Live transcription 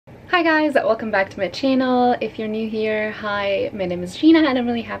Hi guys, welcome back to my channel. If you're new here, hi, my name is Gina and I'm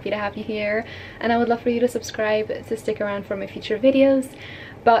really happy to have you here, and I would love for you to subscribe to stick around for my future videos.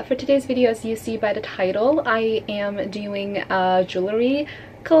 But for today's video, as you see by the title, I am doing a jewelry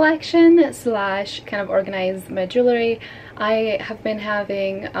collection slash kind of organize my jewelry. I have been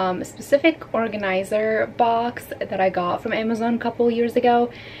having a specific organizer box that I got from Amazon a couple years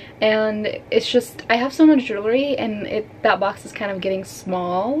ago, and it's just I have so much jewelry and that box is kind of getting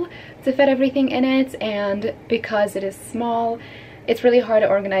small to fit everything in it, and because it is small, it's really hard to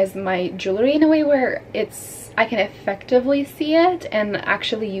organize my jewelry in a way where I can effectively see it and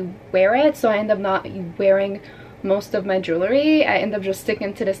actually wear it. So I end up not wearing most of my jewelry. I end up just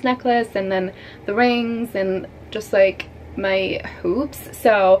sticking to this necklace and then the rings and just like my hoops.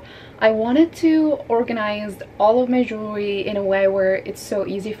 So I wanted to organize all of my jewelry in a way where it's so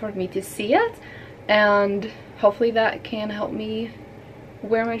easy for me to see it, and hopefully that can help me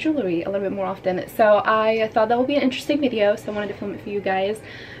wear my jewelry a little bit more often. So I thought that would be an interesting video, so I wanted to film it for you guys.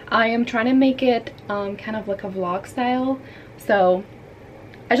 I am trying to make it kind of like a vlog style, so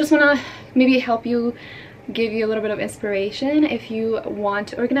I just want to maybe help you, give you a little bit of inspiration. If you want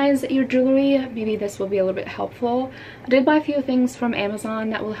to organize your jewelry, maybe this will be a little bit helpful. I did buy a few things from Amazon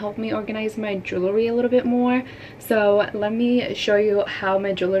that will help me organize my jewelry a little bit more. So let me show you how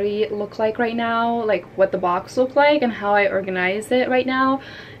my jewelry look like right now, like what the box look like and how I organize it right now.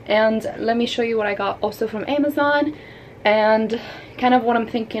 And let me show you what I got also from Amazon and kind of what I'm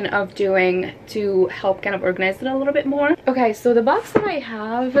thinking of doing to help kind of organize it a little bit more. Okay, so the box that I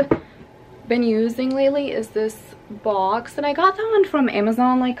have been using lately is this box, and I got that one from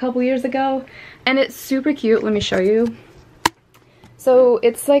Amazon like a couple years ago, and it's super cute. Let me show you. So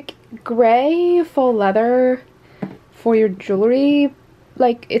it's like gray faux leather for your jewelry.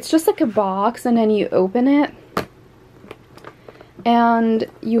 Like it's just like a box, and then you open it and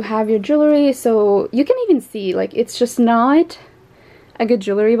you have your jewelry. So you can even see, like, it's just not a good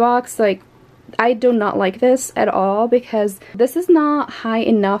jewelry box. Like, I do not like this at all because this is not high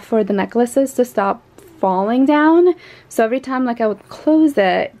enough for the necklaces to stop falling down. So every time like I would close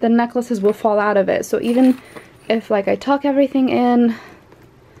it, the necklaces will fall out of it. So even if like I tuck everything in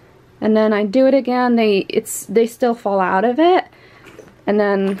and then I do it again, they still fall out of it. And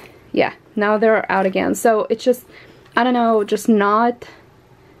then yeah, now they're out again. So it's just, I don't know, just not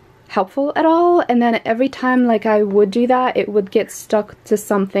helpful at all. And then every time like I would do that, it would get stuck to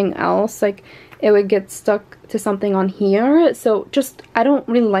something else. Like it would get stuck to something on here. So just, I don't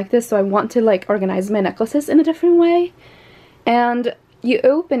really like this. So I want to like organize my necklaces in a different way. And you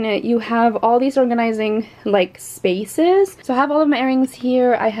open it, you have all these organizing like spaces. So I have all of my earrings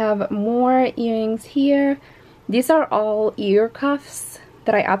here. I have more earrings here. These are all ear cuffs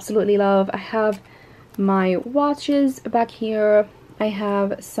that I absolutely love. I have my watches back here. I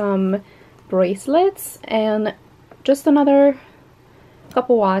have some bracelets and just another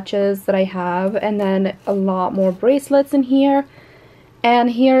couple watches that I have, and then a lot more bracelets in here. And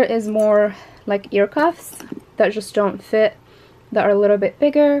here is more like ear cuffs that just don't fit, that are a little bit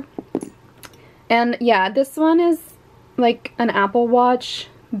bigger. And yeah, this one is like an Apple Watch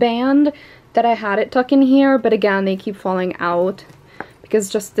band that I had it tucked in here, but again, they keep falling out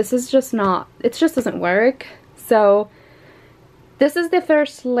because this is just not, it just doesn't work. So this is the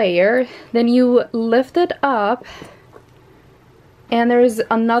first layer, then you lift it up and there's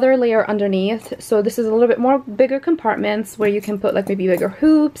another layer underneath. So this is a little bit more bigger compartments where you can put like maybe bigger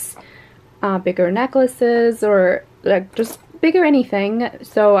hoops, bigger necklaces, or like just bigger anything.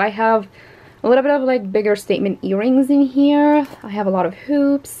 So I have a little bit of like bigger statement earrings in here. I have a lot of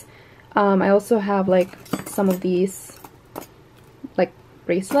hoops. I also have like some of these like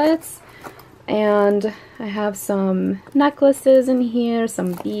bracelets. And I have some necklaces in here,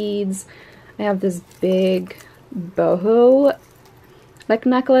 some beads. I have this big boho like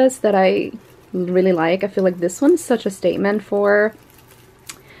necklace that I really like. I feel like this one's such a statement for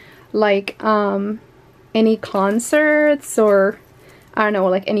like any concerts or I don't know,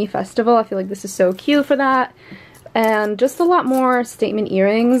 like any festival. I feel like this is so cute for that. And just a lot more statement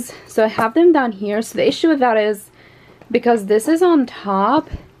earrings. So I have them down here. So the issue with that is because this is on top,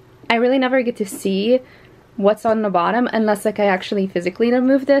 I really never get to see what's on the bottom unless like I actually physically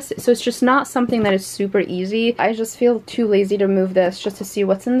remove this. So it's just not something that is super easy. I just feel too lazy to remove this just to see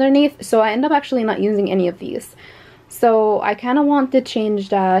what's underneath. So I end up actually not using any of these. So I kind of want to change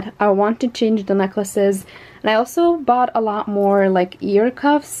that. I want to change the necklaces. And I also bought a lot more like ear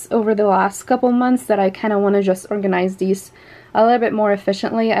cuffs over the last couple months that I kind of want to just organize these a little bit more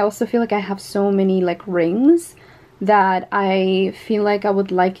efficiently. I also feel like I have so many like rings that I feel like I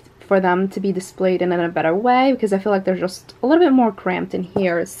would like for them to be displayed in a better way, because I feel like they're just a little bit more cramped in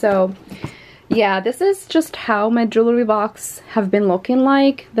here. So yeah, this is just how my jewelry box have been looking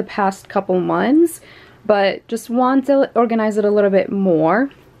like the past couple months, but just want to organize it a little bit more.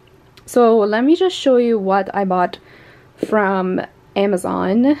 So let me just show you what I bought from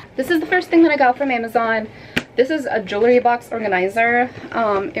Amazon. This is the first thing that I got from Amazon. This is a jewelry box organizer.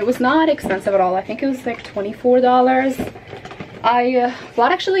 It was not expensive at all. I think it was like $24. I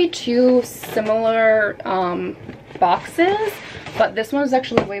bought actually two similar boxes, but this one is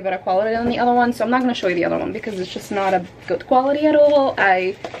actually way better quality than the other one, so I'm not going to show you the other one because it's just not a good quality at all.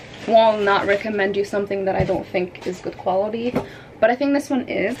 I will not recommend you something that I don't think is good quality, but I think this one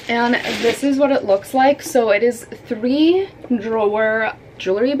is. And this is what it looks like. So it is 3-drawer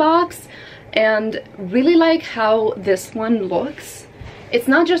jewelry box, and really like how this one looks. It's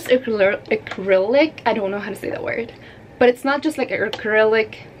not just acrylic, I don't know how to say that word, but it's not just like an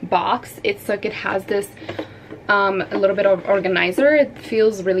acrylic box. It's like it has this a little bit of organizer. It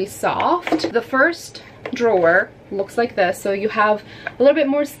feels really soft. The first drawer looks like this. So you have a little bit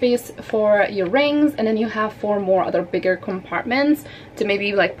more space for your rings, and then you have 4 more other bigger compartments to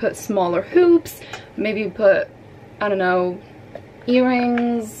maybe like put smaller hoops, maybe put, I don't know,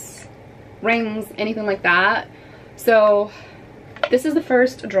 earrings, rings, anything like that. So this is the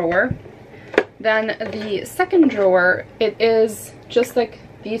first drawer. Then the second drawer, it is just like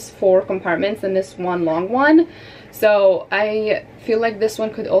these 4 compartments and this one long one. So I feel like this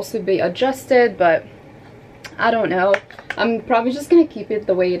one could also be adjusted, but I don't know. I'm probably just gonna keep it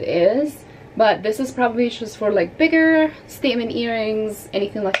the way it is, but this is probably just for like bigger statement earrings,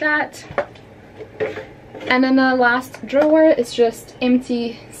 anything like that. And then the last drawer is just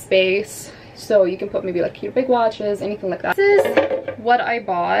empty space, so you can put maybe like your big watches, anything like that. This is what I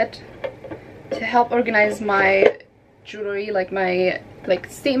bought to help organize my jewelry, like my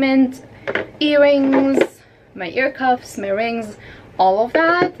statement earrings, my ear cuffs, my rings, all of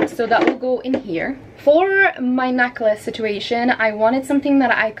that. So that will go in here. For my necklace situation, I wanted something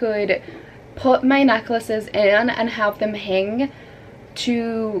that I could put my necklaces in and have them hang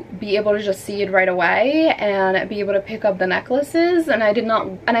to be able to just see it right away and be able to pick up the necklaces. And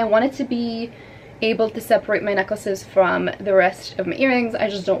I wanted to be able to separate my necklaces from the rest of my earrings. I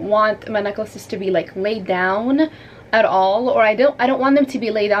just don't want my necklaces to be like laid down at all, or I don't want them to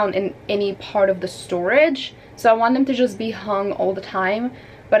be laid down in any part of the storage. So I want them to just be hung all the time,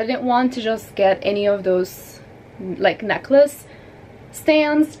 but I didn't want to just get any of those like necklace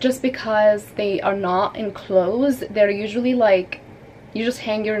stands just because they are not enclosed. They're usually like you just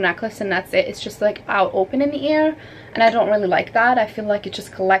hang your necklace and that's it. It's just like out open in the air, and I don't really like that. I feel like it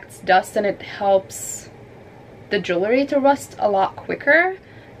just collects dust and it helps the jewelry to rust a lot quicker,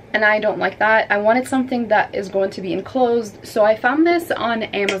 and I don't like that. I wanted something that is going to be enclosed, so I found this on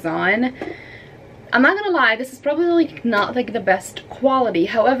Amazon. I'm not gonna lie, this is probably like not like the best quality,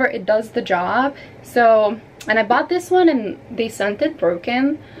 however it does the job. So, and I bought this one and they sent it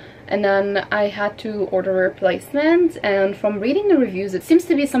broken, and then I had to order a replacement, and from reading the reviews it seems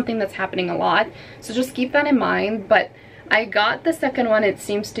to be something that's happening a lot, so just keep that in mind. But I got the second one, it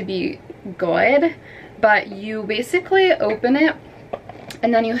seems to be good, but you basically open it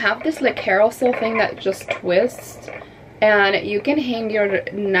and then you have this like carousel thing that just twists, and you can hang your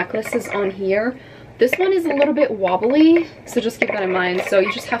necklaces on here. This one is a little bit wobbly, so just keep that in mind. So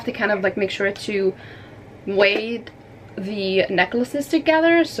you just have to kind of like make sure to weight the necklaces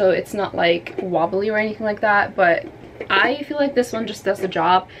together so it's not like wobbly or anything like that, but I feel like this one just does the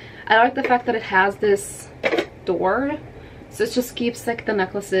job. I like the fact that it has this door, so it just keeps like the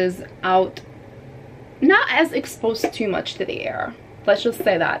necklaces out, not as exposed too much to the air, let's just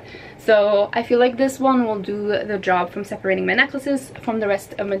say that. So I feel like this one will do the job from separating my necklaces from the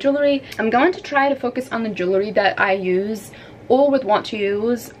rest of my jewelry. I'm going to try to focus on the jewelry that I use or would want to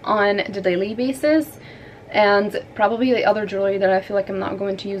use on the daily basis, and probably the other jewelry that I feel like I'm not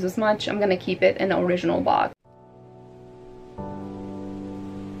going to use as much, I'm going to keep it in the original box.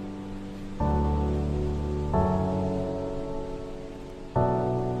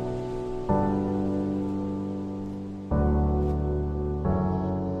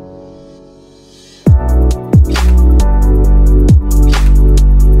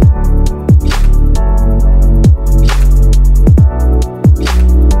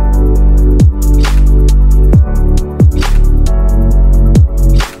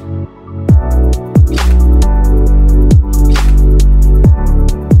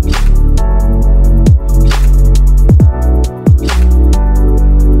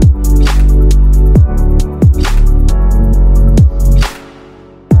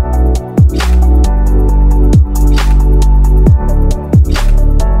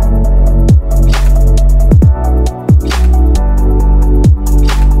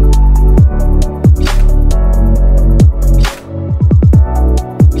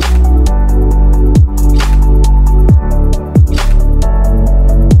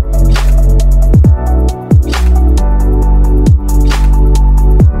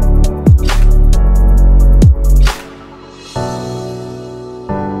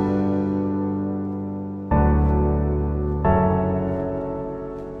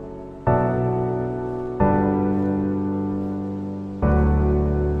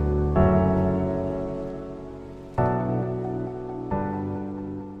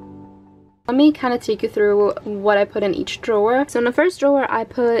 Let me kind of take you through what I put in each drawer. So in the first drawer, I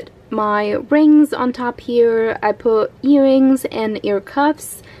put my rings on top here. I put earrings and ear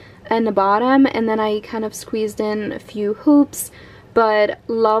cuffs in the bottom, and then I kind of squeezed in a few hoops. But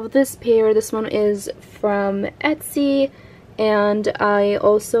love this pair. This one is from Etsy, and I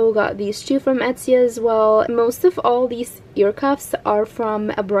also got these two from Etsy as well. Most of all these ear cuffs are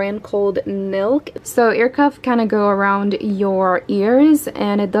from a brand called Nilk. So ear cuff kind of go around your ears,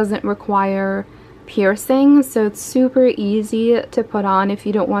 and it doesn't require piercing, so it's super easy to put on if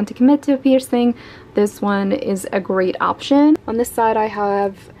you don't want to commit to a piercing. This one is a great option. On this side I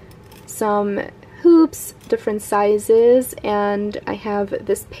have some hoops, different sizes, and I have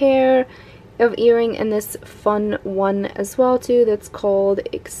this pair of earring and this fun one as well too that's called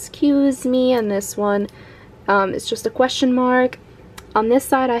Excuse Me, and this one is just a question mark. On this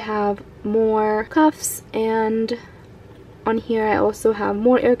side I have more cuffs, and on here I also have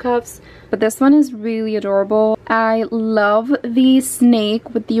more ear cuffs, but this one is really adorable. I love the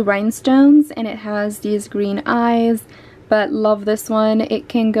snake with the rhinestones, and it has these green eyes, but love this one. It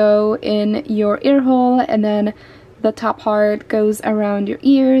can go in your ear hole, and then the top part goes around your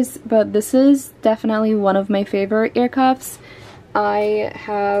ears, but this is definitely one of my favorite ear cuffs. I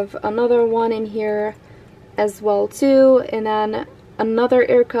have another one in here as well too, and then another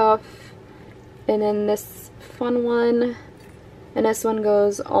ear cuff, and then this fun one, and this one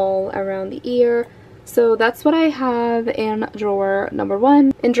goes all around the ear. So that's what I have in drawer number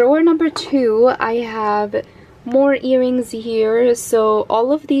 1. In drawer number 2, I have more earrings here. So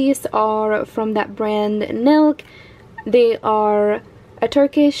all of these are from that brand Nilk. They are a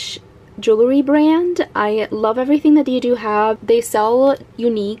Turkish jewelry brand. I love everything that they do have. They sell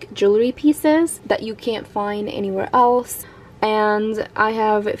unique jewelry pieces that you can't find anywhere else. And I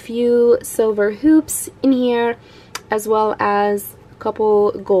have a few silver hoops in here, as well as a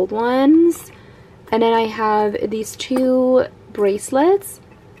couple gold ones. And then I have these 2 bracelets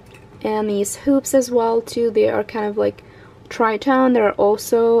and these hoops as well too. They are kind of like tritone. They're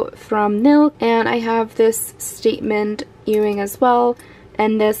also from Nilk. And I have this statement earring as well,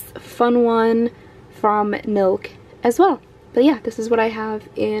 and this fun one from Nilk as well. But yeah, this is what I have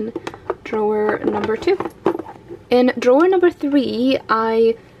in drawer number 2. In drawer number 3,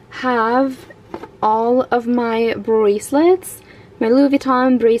 I have all of my bracelets, my Louis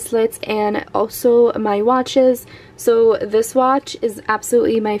Vuitton bracelets, and also my watches. So this watch is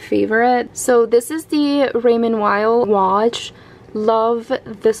absolutely my favorite. So this is the Raymond Weil watch. Love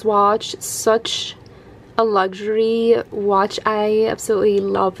this watch. Such a luxury watch. I absolutely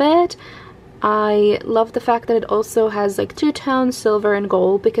love it. I love the fact that it also has like 2-tone silver and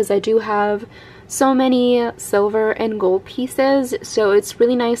gold, because I do have so many silver and gold pieces, so it's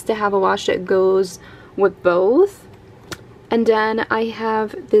really nice to have a watch that goes with both. And then I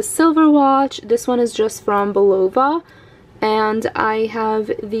have this silver watch. This one is just from Belova, and I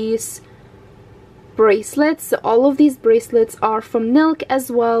have these bracelets. All of these bracelets are from Nilk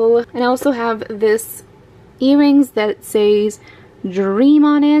as well, and I also have this earrings that says Dream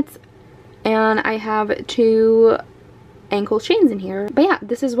on it, and I have 2 ankle chains in here. But yeah,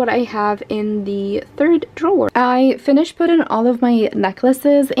 this is what I have in the 3rd drawer. I finished putting all of my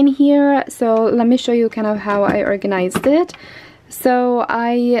necklaces in here, so let me show you kind of how I organized it. So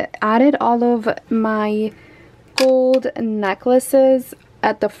I added all of my gold necklaces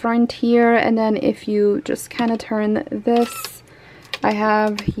at the front here, and then if you just kind of turn this, I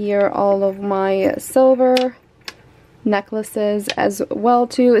have here all of my silver necklaces as well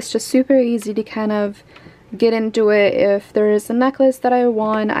too. It's just super easy to kind of get into it. If there is a necklace that I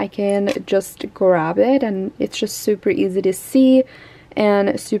want, I can just grab it, and it's just super easy to see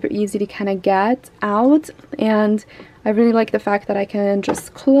and super easy to kind of get out. And I really like the fact that I can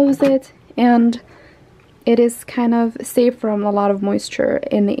just close it, and it is kind of safe from a lot of moisture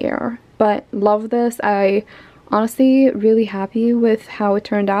in the air. But love this. I honestly really happy with how it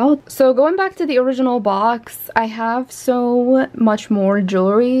turned out. So going back to the original box, I have so much more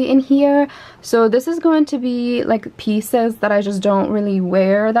jewelry in here. So this is going to be like pieces that I just don't really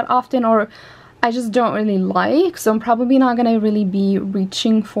wear that often, or I just don't really like, so I'm probably not gonna really be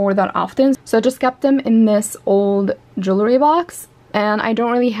reaching for that often. So I just kept them in this old jewelry box, and I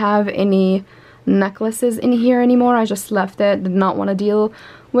don't really have any necklaces in here anymore. I just left it. Did not want to deal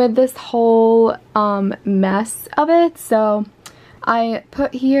with this whole mess of it, so I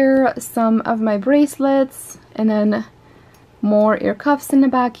put here some of my bracelets, and then more ear cuffs in the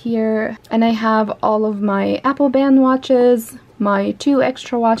back here, and I have all of my Apple band watches, my 2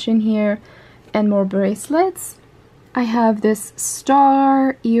 extra watch in here, and more bracelets. I have this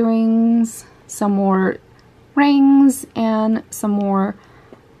star earrings, some more rings, and some more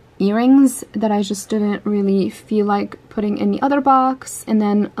earrings that I just didn't really feel like putting in the other box, and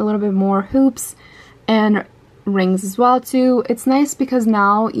then a little bit more hoops and rings as well too. It's nice because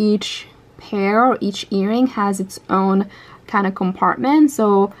now each pair or each earring has its own kind of compartment,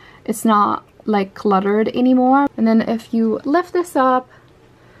 so it's not like cluttered anymore. And then if you lift this up,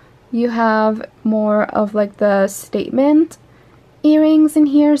 you have more of like the statement earrings in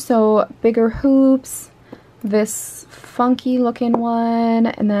here, so bigger hoops, this funky looking one,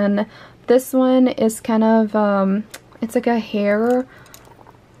 and then this one is kind of it's like a hair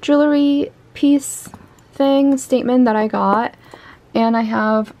jewelry piece thing statement that I got. And I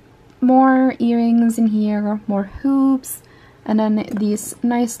have more earrings in here, more hoops, and then these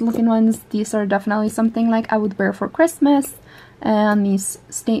nice looking ones. These are definitely something like I would wear for Christmas. And these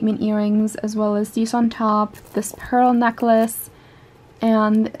statement earrings, as well as these on top, this pearl necklace,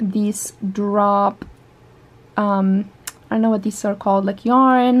 and these drop I don't know what these are called, like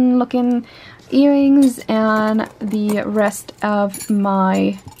yarn looking earrings, and the rest of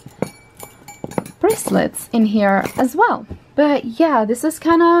my bracelets in here as well. But yeah, this is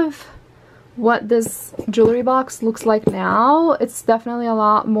kind of what this jewelry box looks like now. It's definitely a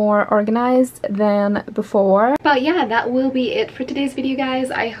lot more organized than before. But yeah, that will be it for today's video,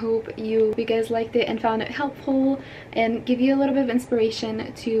 guys. I hope you guys liked it and found it helpful and give you a little bit of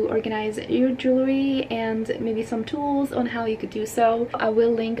inspiration to organize your jewelry and maybe some tools on how you could do so. I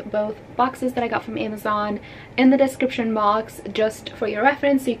will link both boxes that I got from Amazon in the description box just for your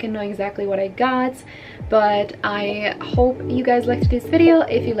reference, so you can know exactly what I got. But I hope you guys liked this video.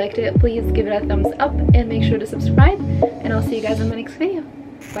 If you liked it, please give it a thumbs up and make sure to subscribe, and I'll see you guys in my next video.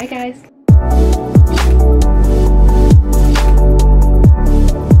 Bye guys.